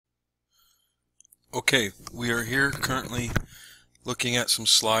Okay, we are here currently looking at some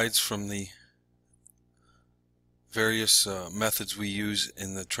slides from the various methods we use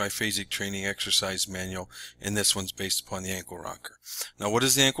in the Triphasic Training Exercise Manual, and this one's based upon the ankle rocker. Now, what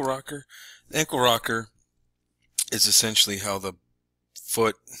is the ankle rocker? The ankle rocker is essentially how the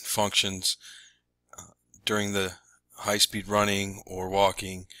foot functions during the high-speed running or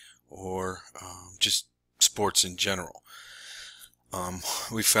walking or just sports in general.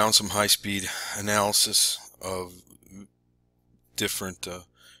 We found some high-speed analysis of different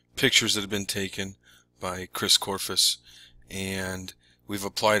pictures that have been taken by Chris Corfus, and we've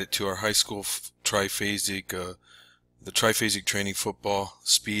applied it to our high school triphasic, the Triphasic Training Football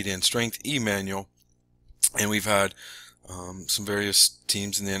Speed and Strength E-Manual, and we've had some various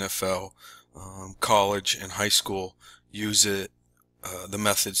teams in the NFL, college, and high school use it, the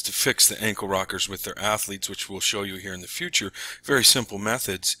methods to fix the ankle rockers with their athletes, which we'll show you here in the future. Very simple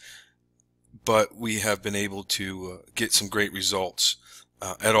methods, but we have been able to get some great results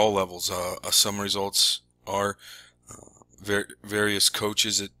at all levels. Some results are various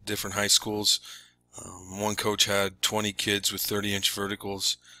coaches at different high schools. One coach had 20 kids with 30-inch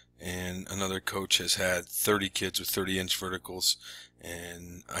verticals, and another coach has had 30 kids with 30-inch verticals,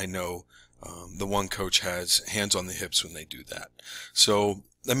 and I know the one coach has hands on the hips when they do that. So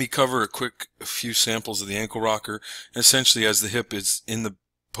let me cover a few samples of the ankle rocker. And essentially, as the hip is in the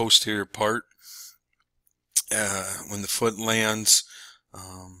posterior part, when the foot lands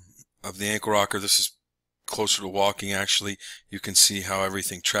of the ankle rocker, this is closer to walking actually, you can see how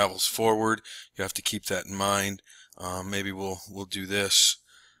everything travels forward. You have to keep that in mind. Maybe we'll do this.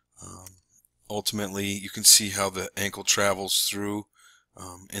 Ultimately, you can see how the ankle travels through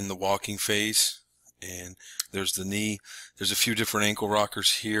in the walking phase, and there's the knee. There's a few different ankle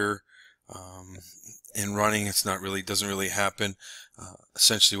rockers here. In running, doesn't really happen.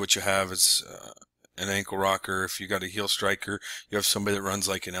 Essentially, what you have is an ankle rocker. If you got a heel striker, you have somebody that runs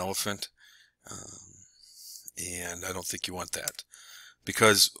like an elephant, and I don't think you want that,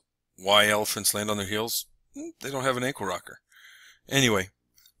 because why elephants land on their heels? They don't have an ankle rocker. Anyway,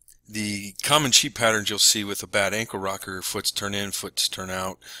 the common cheat patterns you'll see with a bad ankle rocker: foots turn in, foots turn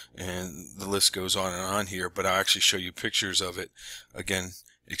out, and the list goes on and on here, but I'll actually show you pictures of it, again,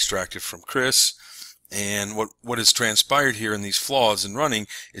 extracted from Chris. And what has transpired here in these flaws in running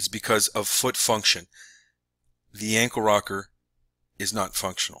is because of foot function. The ankle rocker is not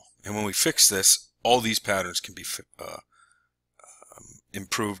functional, and when we fix this, all these patterns can be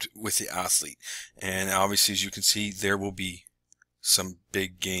improved with the athlete. And obviously, as you can see, there will be some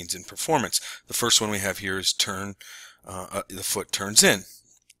big gains in performance. The first one we have here is the foot turns in.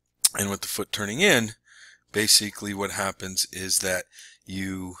 And with the foot turning in, basically what happens is that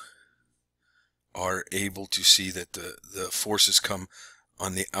you are able to see that the forces come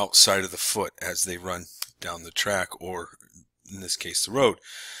on the outside of the foot as they run down the track, or in this case the road.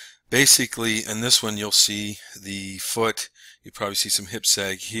 Basically, in this one you'll see the foot, you probably see some hip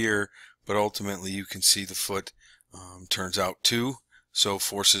sag here, but ultimately you can see the foot turns out too. So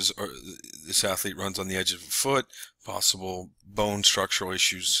forces are, this athlete runs on the edge of the foot, possible bone structural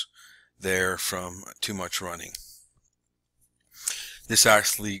issues there from too much running. This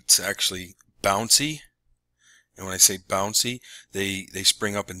athlete's actually bouncy, and when I say bouncy, they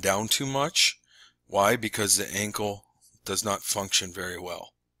spring up and down too much. Why? Because the ankle does not function very well.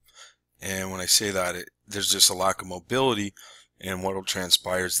 And when I say that, there's just a lack of mobility, and what will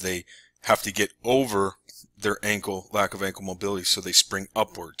transpire is they have to get over their lack of ankle mobility, so they spring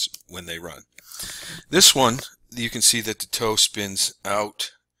upwards when they run. This one, you can see that the toe spins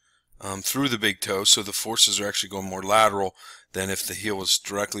out through the big toe, so the forces are actually going more lateral than if the heel was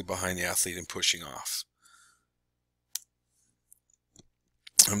directly behind the athlete and pushing off.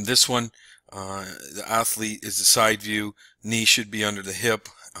 This one, the athlete is the side view. Knee should be under the hip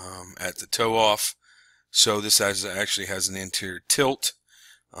at the toe off, so this actually has an anterior tilt.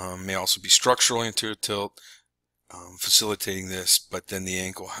 May also be structural anterior tilt facilitating this, but then the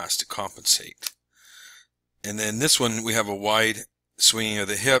ankle has to compensate. And then this one, we have a wide swinging of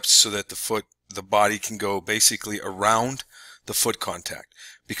the hips so that the body can go basically around the foot contact.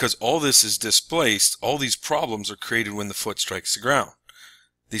 Because all this is displaced, all these problems are created when the foot strikes the ground.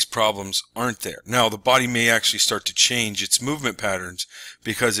 These problems aren't there. Now, the body may actually start to change its movement patterns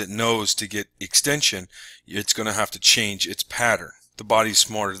because it knows to get extension, it's going to have to change its pattern. The body's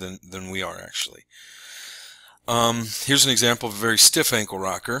smarter than we are, actually. Here's an example of a very stiff ankle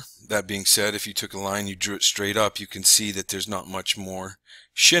rocker. That being said, if you took a line, you drew it straight up, you can see that there's not much more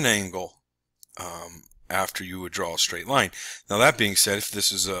shin angle after you would draw a straight line. Now, that being said, if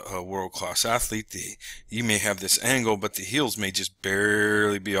this is a world-class athlete, you may have this angle, but the heels may just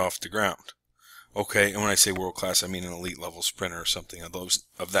barely be off the ground. Okay, and when I say world class, I mean an elite level sprinter or something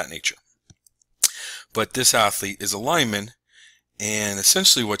of that nature. But this athlete is a lineman, and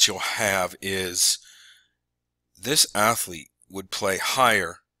essentially what you'll have is this athlete would play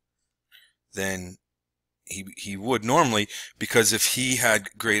higher than he would normally, because if he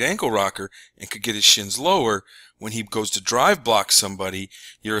had great ankle rocker and could get his shins lower, when he goes to drive block somebody,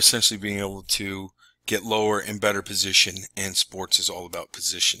 you're essentially being able to get lower and better position, and sports is all about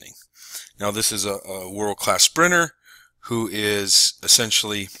positioning. Now this is a world-class sprinter who is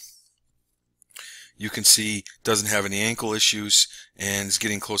essentially, you can see, doesn't have any ankle issues and is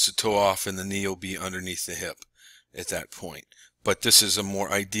getting close to toe off, and the knee will be underneath the hip at that point. But this is a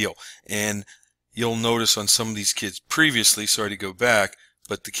more ideal, and you'll notice on some of these kids previously, sorry to go back,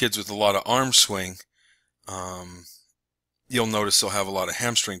 but the kids with a lot of arm swing, you'll notice they'll have a lot of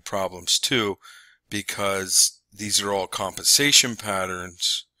hamstring problems too, because these are all compensation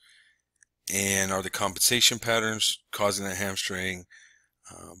patterns. And are the compensation patterns causing a hamstring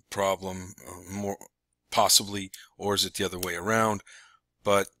problem more possibly, or is it the other way around?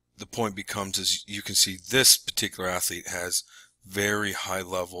 But the point becomes, is you can see this particular athlete has very high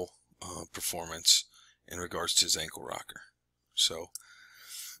level performance in regards to his ankle rocker. So,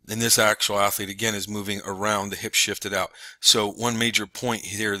 and this actual athlete again is moving around, the hip shifted out. So one major point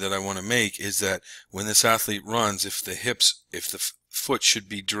here that I want to make is that when this athlete runs, if the foot should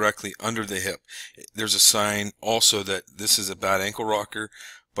be directly under the hip, there's a sign also that this is a bad ankle rocker,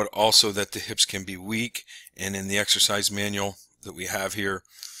 but also that the hips can be weak. And in the exercise manual that we have here,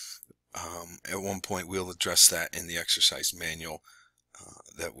 at one point we'll address that in the exercise manual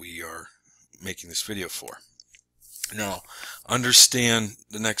that we are making this video for. Now, understand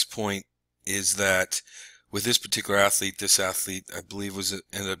the next point is that with this particular athlete, this athlete I believe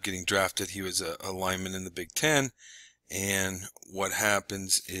ended up getting drafted. He was a lineman in the Big Ten, and what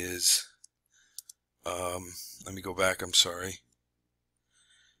happens is, let me go back, I'm sorry.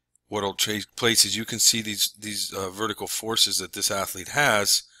 What'll take place is you can see these vertical forces that this athlete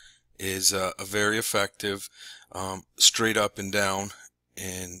has is a very effective straight up and down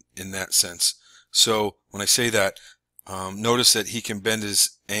in that sense. So when I say that, notice that he can bend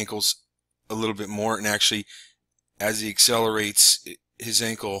his ankles a little bit more, and actually as he accelerates, his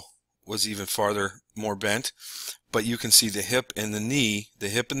ankle was even farther more bent. But you can see the hip and the knee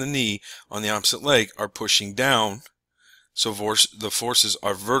on the opposite leg are pushing down. So the forces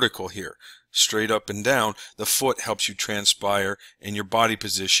are vertical here, straight up and down. The foot helps you transpire in your body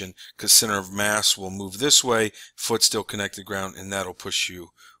position, because center of mass will move this way, foot still connected to the ground, and that'll push you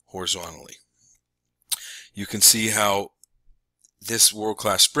horizontally. You can see how this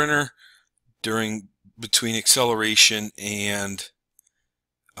world-class sprinter, between acceleration and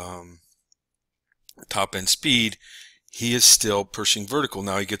top end speed, he is still pushing vertical.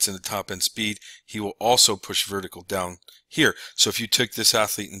 Now he gets into top end speed, he will also push vertical down here. So if you took this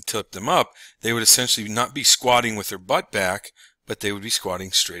athlete and tipped them up, they would essentially not be squatting with their butt back, but they would be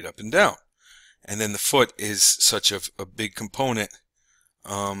squatting straight up and down. And then the foot is such a big component.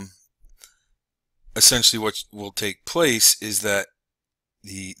 Essentially what will take place is that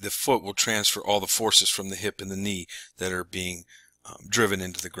the foot will transfer all the forces from the hip and the knee that are being driven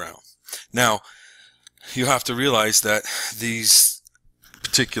into the ground. Now, you have to realize that these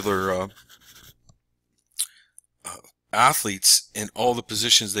particular athletes, in all the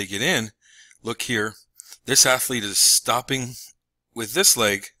positions they get in, look here, this athlete is stopping with this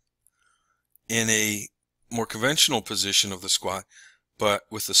leg in a more conventional position of the squat, but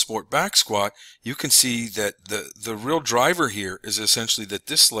with the sport back squat, you can see that the real driver here is essentially that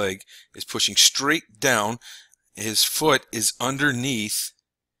this leg is pushing straight down, his foot is underneath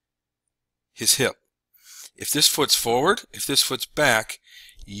his hip. If this foot's forward, if this foot's back,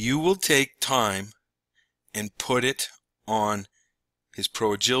 you will take time and put it on his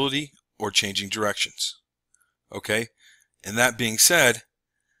pro agility or changing directions. Okay? And that being said,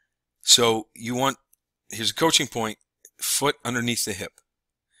 so you want, here's a coaching point, foot underneath the hip.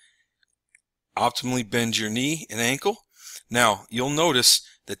 Optimally bend your knee and ankle. Now, you'll notice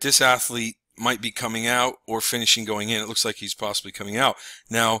that this athlete might be coming out or finishing going in. It looks like he's possibly coming out.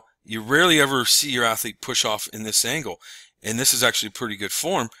 Now, you rarely ever see your athlete push off in this angle, and this is actually pretty good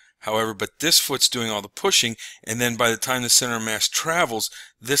form. However, but this foot's doing all the pushing, and then by the time the center of mass travels,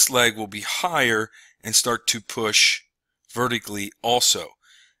 this leg will be higher and start to push vertically also,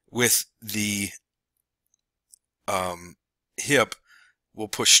 with the hip will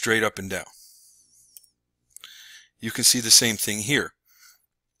push straight up and down. You can see the same thing here.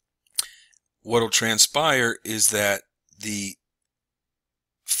 What will transpire is that the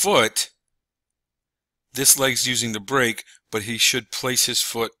foot, this leg's using the brake, but he should place his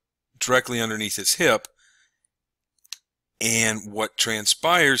foot directly underneath his hip. And what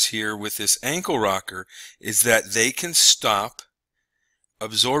transpires here with this ankle rocker is that they can stop,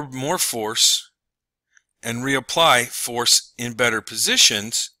 absorb more force, and reapply force in better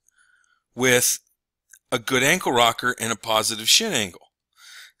positions with a good ankle rocker and a positive shin angle.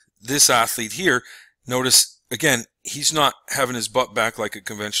 This athlete here, notice again, he's not having his butt back like a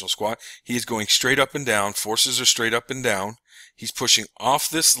conventional squat. He is going straight up and down. Forces are straight up and down. He's pushing off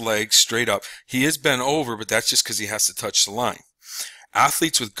this leg straight up. He is bent over, but that's just because he has to touch the line.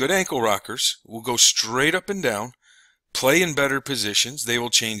 Athletes with good ankle rockers will go straight up and down, play in better positions. They will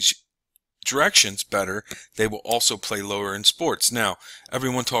change directions better. They will also play lower in sports. Now,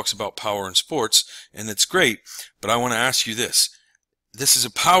 everyone talks about power in sports, and it's great, but I want to ask you this. This is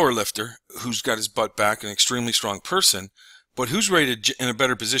a power lifter who's got his butt back, an extremely strong person, but who's rated in a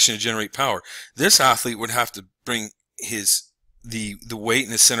better position to generate power? This athlete would have to bring the weight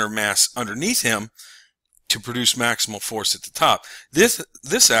and the center of mass underneath him to produce maximal force at the top.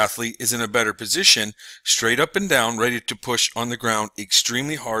 This athlete is in a better position, straight up and down, ready to push on the ground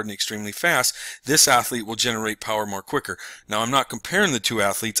extremely hard and extremely fast. This athlete will generate power more quicker. Now, I'm not comparing the two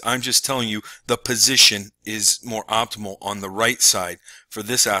athletes. I'm just telling you the position is more optimal on the right side for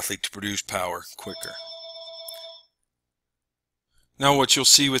this athlete to produce power quicker. Now, what you'll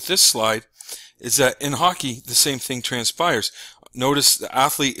see with this slide is that in hockey, the same thing transpires. Notice the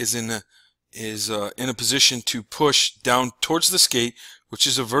athlete is in a position to push down towards the skate, which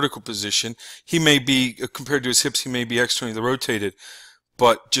is a vertical position. He may be, compared to his hips, he may be externally rotated,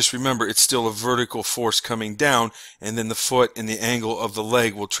 but just remember, it's still a vertical force coming down, and then the foot and the angle of the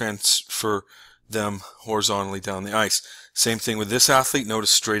leg will transfer them horizontally down the ice. Same thing with this athlete.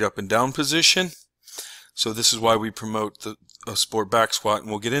 Notice straight up and down position. So this is why we promote a sport back squat, and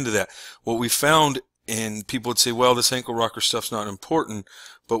we'll get into that. What we found, and people would say, well, this ankle rocker stuff's not important,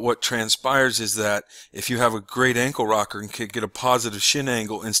 but what transpires is that if you have a great ankle rocker and can get a positive shin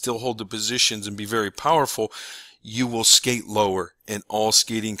angle and still hold the positions and be very powerful, you will skate lower, and all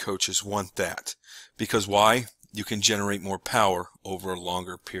skating coaches want that. Because why? You can generate more power over a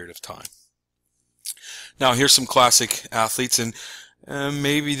longer period of time. Now, here's some classic athletes, and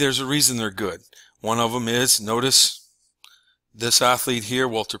maybe there's a reason they're good. One of them is, notice this athlete here,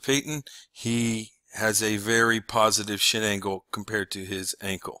 Walter Payton. He has a very positive shin angle compared to his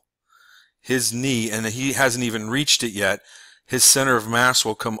ankle. His knee, and he hasn't even reached it yet, his center of mass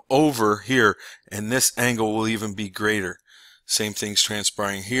will come over here, and this angle will even be greater. Same thing's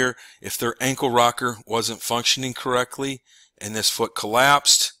transpiring here. If their ankle rocker wasn't functioning correctly and this foot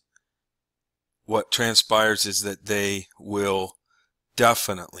collapsed, what transpires is that they will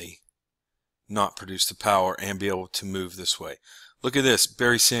definitely not produce the power and be able to move this way. Look at this,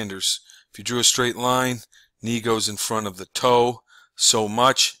 Barry Sanders. If you drew a straight line, knee goes in front of the toe so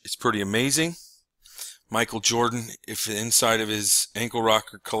much, it's pretty amazing. Michael Jordan, if the inside of his ankle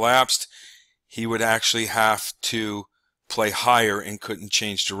rocker collapsed, he would actually have to play higher and couldn't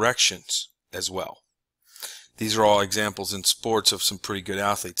change directions as well. These are all examples in sports of some pretty good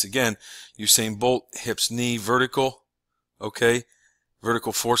athletes. Again, Usain Bolt, hips, knee, vertical, okay?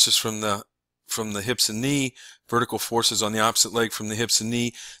 Vertical forces from the hips and knee, vertical forces on the opposite leg from the hips and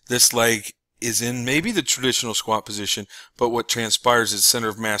knee. This leg is in maybe the traditional squat position, but what transpires is center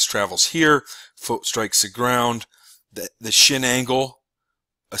of mass travels here, foot strikes the ground. The shin angle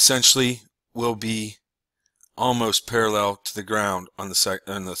essentially will be almost parallel to the ground on the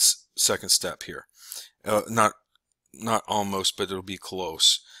second step here. Not almost, but it'll be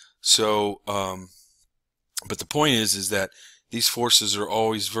close. So, but the point is that these forces are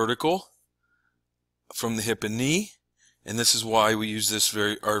always vertical from the hip and knee, and this is why we use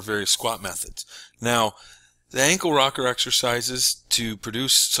our various squat methods. Now, the ankle rocker exercises to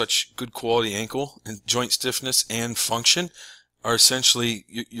produce such good quality ankle and joint stiffness and function are essentially,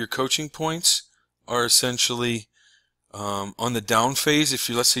 your coaching points are essentially on the down phase. If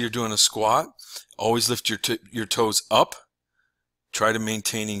let's say you're doing a squat, always lift your toes up. Try to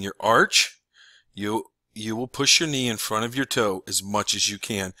maintaining your arch. You will push your knee in front of your toe as much as you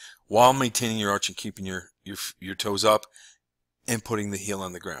can while maintaining your arch and keeping your toes up and putting the heel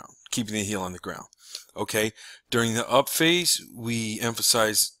on the ground, keeping the heel on the ground. Okay. During the up phase, we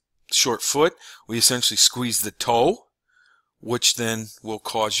emphasize short foot. We essentially squeeze the toe, which then will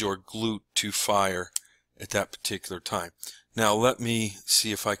cause your glute to fire at that particular time. Now let me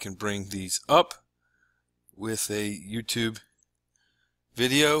see if I can bring these up with a YouTube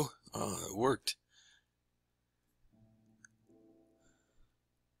video. It worked.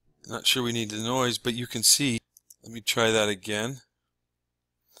 Not sure we need the noise, but you can see. Let me try that again.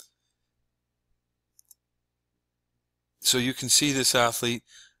 So you can see this athlete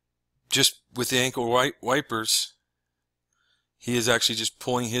just with the ankle wipers, he is actually just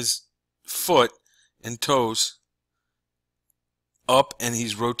pulling his foot and toes up, and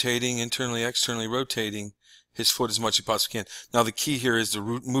he's rotating, internally, externally rotating his foot as much as he possibly can. Now the key here is to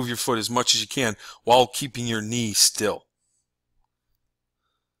move your foot as much as you can while keeping your knee still.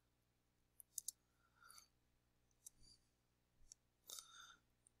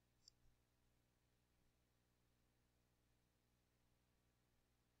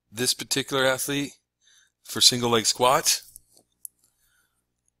 This particular athlete, for single leg squats,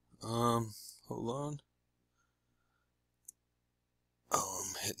 hold on. Oh,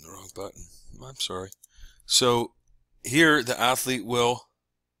 I'm hitting the wrong button. I'm sorry. So here the athlete will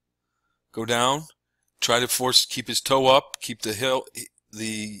go down, try to keep his toe up, keep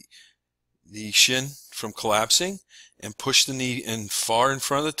the shin from collapsing, and push the knee in far in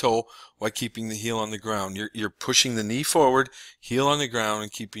front of the toe while keeping the heel on the ground. You're pushing the knee forward, heel on the ground,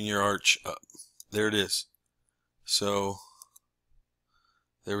 and keeping your arch up. There it is. So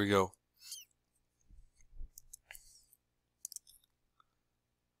there we go.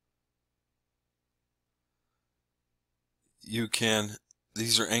 You can,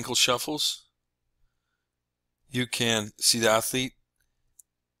 these are ankle shuffles. You can see the athlete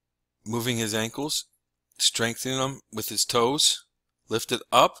moving his ankles, strengthening them with his toes, lift it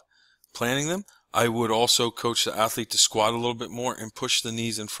up, planting them. I would also coach the athlete to squat a little bit more and push the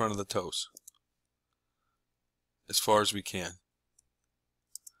knees in front of the toes as far as we can.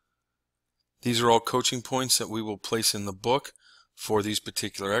 These are all coaching points that we will place in the book for these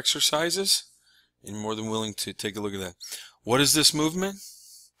particular exercises, and you're more than willing to take a look at that. What is this movement?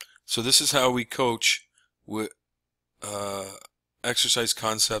 So this is how we coach with exercise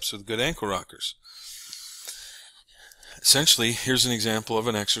concepts with good ankle rockers. Essentially, here's an example of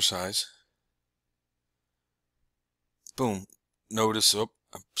an exercise. Boom. Notice, oh,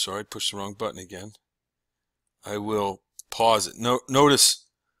 I'm sorry, I pushed the wrong button again. I will pause it. Notice,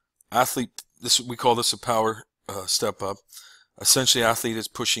 athlete, we call this a power step up. Essentially, athlete is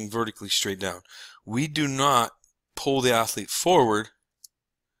pushing vertically straight down. We do not pull the athlete forward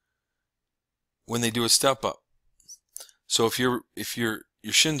when they do a step up. So if your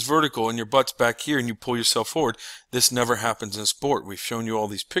shin's vertical and your butt's back here and you pull yourself forward, this never happens in sport. We've shown you all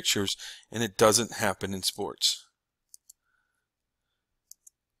these pictures, and it doesn't happen in sports.